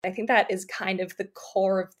I think that is kind of the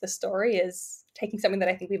core of the story, is taking something that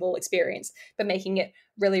I think we've all experienced, but making it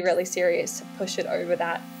really, really serious to push it over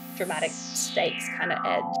that dramatic stakes kind of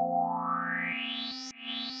edge.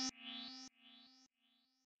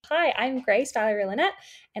 Hi, I'm Grace Valerie Lynette,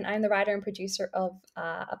 and I'm the writer and producer of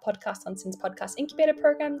a podcast on SYN's podcast incubator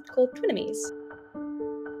program called Twinimies.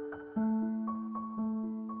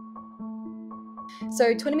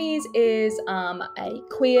 So Twinimies is a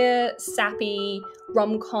queer, sappy,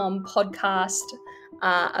 rom-com podcast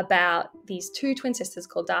about these two twin sisters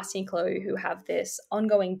called Darcy and Chloe, who have this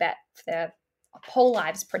ongoing bet for their whole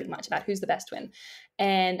lives pretty much about who's the best twin.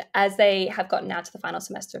 And as they have gotten now to the final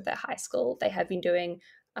semester of their high school, they have been doing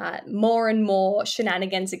more and more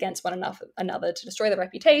shenanigans against one another to destroy their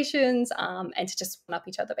reputations and to just one up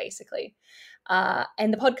each other, basically.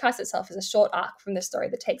 And the podcast itself is a short arc from the story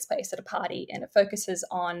that takes place at a party, and it focuses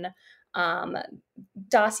on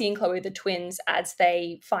Darcy and Chloe, the twins, as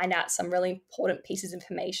they find out some really important pieces of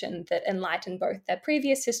information that enlighten both their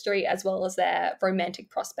previous history as well as their romantic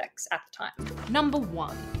prospects at the time. Number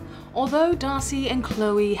 1. Although Darcy and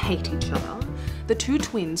Chloe hate each other, the two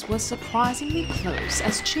twins were surprisingly close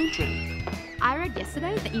as children. I read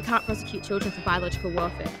yesterday that you can't prosecute children for biological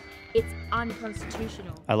warfare. It's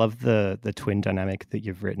unconstitutional. I love the twin dynamic that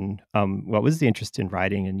you've written. What was the interest in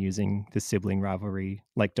writing and using the sibling rivalry,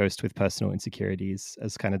 like dosed with personal insecurities,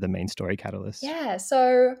 as kind of the main story catalyst? Yeah,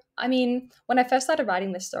 so, I mean, when I first started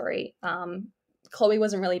writing this story, Chloe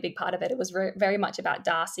wasn't really a big part of it. It was very much about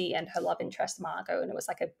Darcy and her love interest, Margot, and it was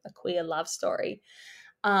like a queer love story.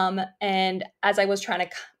 And as I was trying to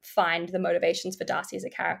find the motivations for Darcy as a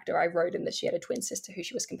character, I wrote in that she had a twin sister who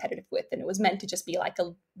she was competitive with, and it was meant to just be like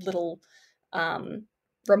a little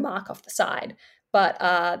remark off the side. But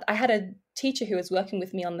I had a teacher who was working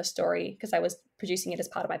with me on the story because I was producing it as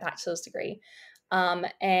part of my bachelor's degree.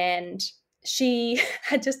 And she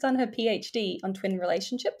had just done her PhD on twin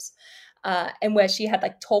relationships, and where she had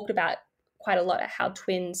like talked about quite a lot of how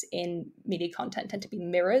twins in media content tend to be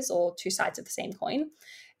mirrors or two sides of the same coin.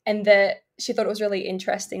 And that she thought it was really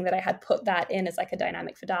interesting that I had put that in as like a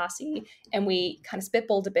dynamic for Darcy. And we kind of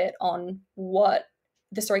spitballed a bit on what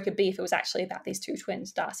the story could be if it was actually about these two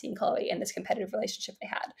twins, Darcy and Chloe, and this competitive relationship they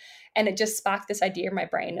had. And it just sparked this idea in my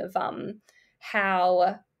brain of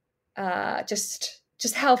how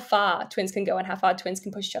just how far twins can go and how far twins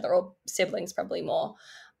can push each other, or siblings probably more.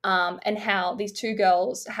 And how these two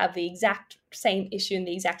girls have the exact same issue and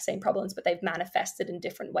the exact same problems, but they've manifested in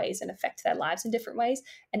different ways and affect their lives in different ways.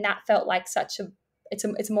 And that felt like it's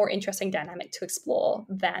a more interesting dynamic to explore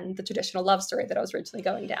than the traditional love story that I was originally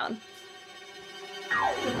going down.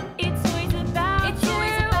 It's always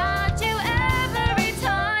about you every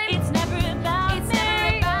time. It's never about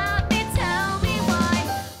me. Tell me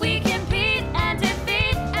why we compete and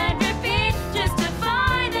defeat and repeat just to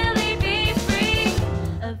finally be free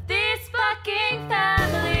of this fucking family.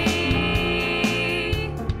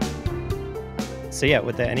 So yeah,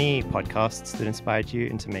 were there any podcasts that inspired you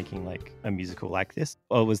into making like a musical like this?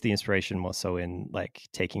 Or was the inspiration more so in like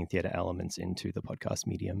taking theatre elements into the podcast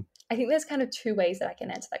medium? I think there's kind of two ways that I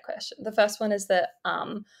can answer that question. The first one is that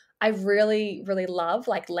I really, really love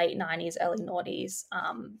like late 90s, early noughties,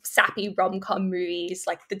 sappy rom-com movies,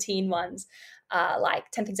 like the teen ones,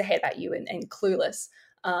 like 10 Things I Hate About You and Clueless.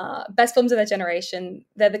 Best films of their generation.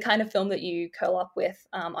 They're the kind of film that you curl up with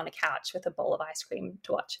on a couch with a bowl of ice cream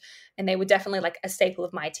to watch. And they were definitely like a staple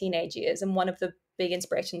of my teenage years. And one of the big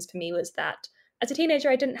inspirations for me was that as a teenager,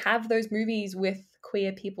 I didn't have those movies with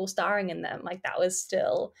queer people starring in them. Like that was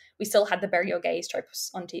we still had the bury your gays tropes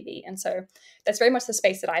on TV. And so that's very much the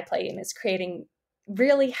space that I play in, is creating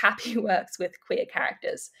really happy works with queer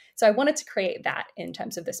characters. So I wanted to create that in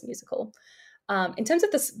terms of this musical. In terms of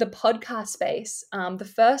the podcast space,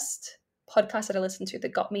 the first podcast that I listened to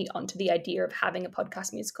that got me onto the idea of having a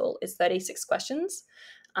podcast musical is 36 Questions,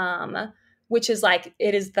 which is like,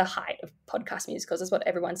 it is the height of podcast musicals, is what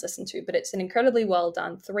everyone's listened to, but it's an incredibly well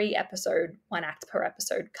done 3-episode, 1 act per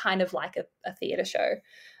episode, kind of like a theatre show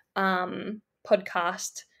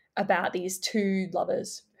podcast about these two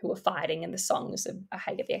lovers who are fighting, and the songs of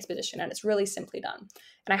how you get the exposition, and it's really simply done.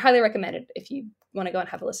 And I highly recommend it if you want to go and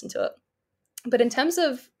have a listen to it. But in terms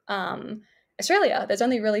of Australia, there's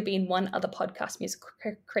only really been one other podcast musical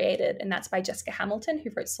created, and that's by Jessica Hamilton,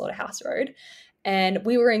 who wrote Slaughterhouse Road. And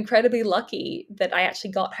we were incredibly lucky that I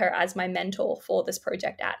actually got her as my mentor for this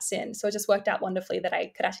project at SYN. So it just worked out wonderfully that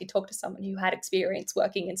I could actually talk to someone who had experience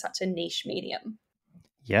working in such a niche medium.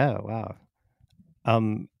 Yeah, wow.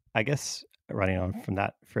 I guess running on from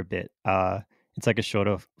that for a bit, it's like a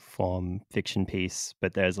shorter form fiction piece,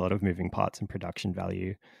 but there's a lot of moving parts and production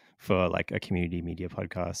value for like a community media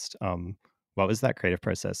podcast. What was that creative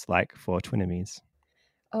process like for Twinemies?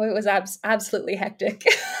 Oh, it was absolutely hectic.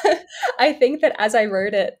 I think that as I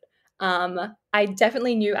wrote it, I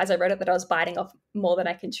definitely knew as I wrote it that I was biting off more than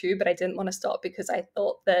I can chew, but I didn't want to stop because I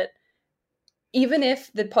thought that even if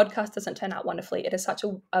the podcast doesn't turn out wonderfully, it is such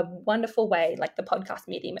a wonderful way, like the podcast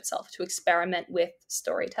medium itself, to experiment with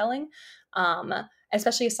storytelling,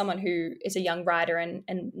 especially as someone who is a young writer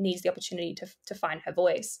and needs the opportunity to find her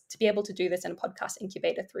voice. To be able to do this in a podcast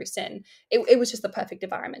incubator through SYN, it was just the perfect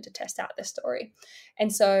environment to test out this story.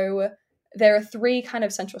 And so there are three kind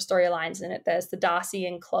of central storylines in it. There's the Darcy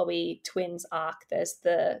and Chloe twins arc. There's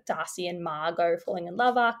the Darcy and Margot falling in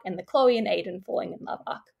love arc, and the Chloe and Aiden falling in love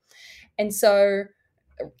arc. And so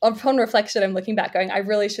upon reflection, I'm looking back going, I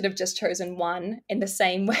really should have just chosen one in the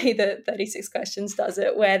same way that 36 Questions does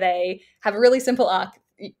it, where they have a really simple arc,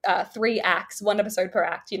 3 acts, 1 episode per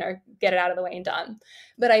act, get it out of the way and done.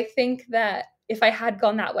 But I think that if I had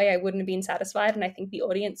gone that way, I wouldn't have been satisfied. And I think the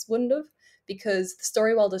audience wouldn't have, because the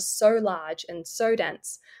story world is so large and so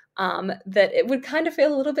dense that it would kind of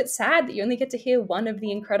feel a little bit sad that you only get to hear one of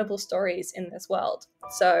the incredible stories in this world.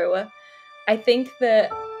 So I think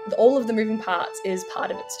that all of the moving parts is part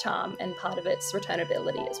of its charm and part of its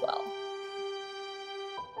returnability as well.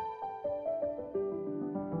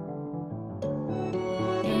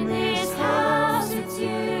 In this house, it's you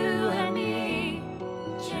and me,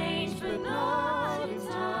 changed but not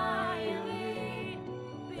entirely.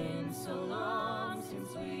 Been so long since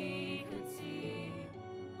we could see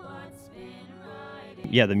what's been right.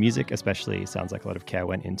 Yeah, the music especially sounds like a lot of care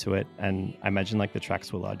went into it, and I imagine like the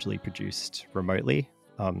tracks were largely produced remotely.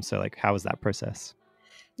 So like, how was that process?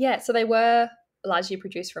 Yeah, so they were largely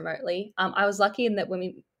produced remotely. I was lucky in that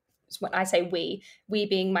when I say we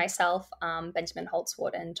being myself, Benjamin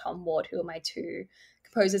Holtzwart and Tom Ward, who are my 2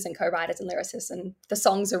 composers and co-writers and lyricists, and the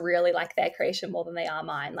songs are really like their creation more than they are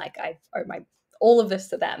mine. Like I owe all of this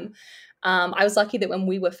to them. I was lucky that when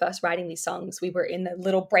we were first writing these songs, we were in the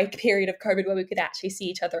little break period of COVID where we could actually see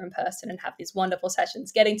each other in person and have these wonderful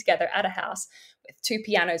sessions, getting together at a house with 2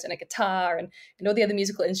 pianos and a guitar and all the other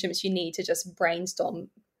musical instruments you need to just brainstorm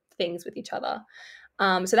things with each other.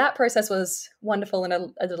 So that process was wonderful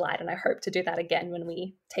and a delight, and I hope to do that again when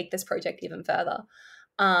we take this project even further.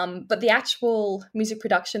 But the actual music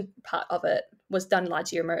production part of it was done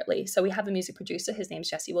largely remotely. So we have a music producer. His name's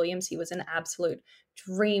Jesse Williams. He was an absolute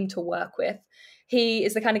dream to work with. He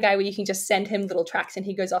is the kind of guy where you can just send him little tracks and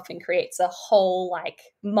he goes off and creates a whole like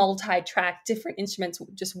multi-track, different instruments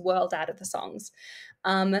just whirled out of the songs.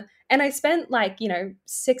 And I spent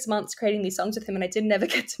 6 months creating these songs with him, and I didn't ever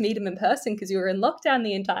get to meet him in person because we were in lockdown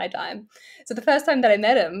the entire time. So the first time that I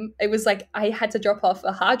met him, it was like I had to drop off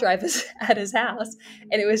a hard drive at his house,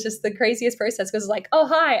 and it was just the craziest process because like, oh,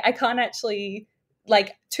 hi, I can't actually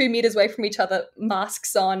 2 meters away from each other,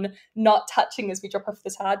 masks on, not touching as we drop off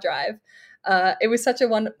this hard drive. It was such a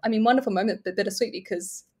wonderful moment, but bittersweet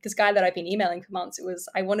because this guy that I've been emailing for months,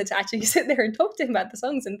 I wanted to actually sit there and talk to him about the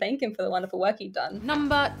songs and thank him for the wonderful work he'd done.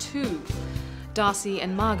 Number 2. Darcy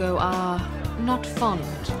and Margot are not fond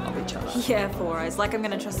of each other. Yeah, Four Eyes, like I'm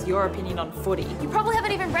going to trust your opinion on footy. You probably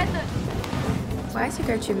haven't even read them. Why is your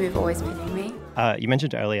go-to move always pinning me? You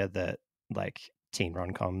mentioned earlier that like teen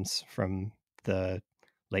rom-coms from the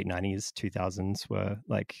late 90s, 2000s were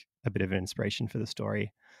like a bit of an inspiration for the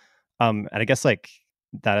story. And I guess like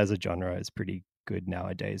that as a genre is pretty good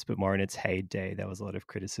nowadays, but more in its heyday, there was a lot of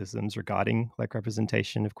criticisms regarding like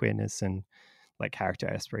representation of queerness and like character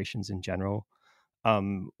aspirations in general.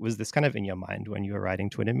 Was this kind of in your mind when you were writing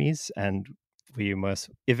Twinemies? And were you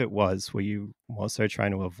were you more so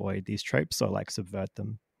trying to avoid these tropes or like subvert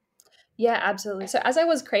them? Yeah, absolutely. So as I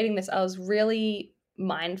was creating this, I was really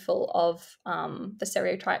mindful of the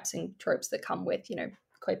stereotypes and tropes that come with,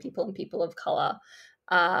 queer people and people of color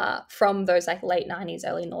from those like late 90s,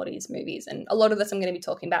 early noughties movies. And a lot of this I'm going to be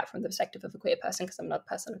talking about from the perspective of a queer person because I'm not a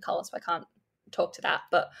person of color, so I can't talk to that.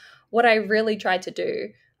 But what I really tried to do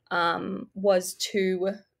was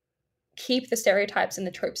to keep the stereotypes and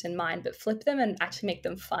the tropes in mind, but flip them and actually make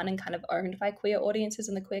them fun and kind of owned by queer audiences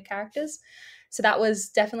and the queer characters. So that was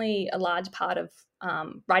definitely a large part of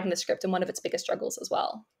writing the script and one of its biggest struggles as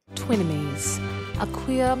well. Twinemies, a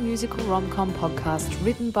queer musical rom-com podcast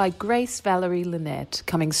written by Grace Valerie Lynette,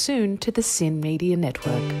 coming soon to the SYN Media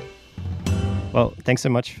Network. Well, thanks so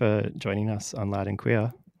much for joining us on Loud and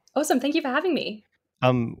Queer. Awesome. Thank you for having me.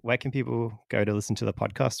 Where can people go to listen to the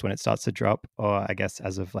podcast when it starts to drop? Or I guess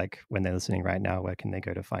as of like when they're listening right now, where can they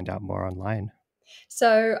go to find out more online?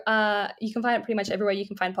 So you can find it pretty much everywhere you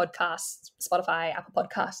can find podcasts: Spotify, Apple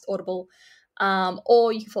Podcast, Audible,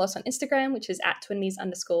 or you can follow us on Instagram, which is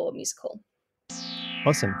 @Twinemies_musical.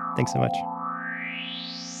 Awesome. Thanks so much.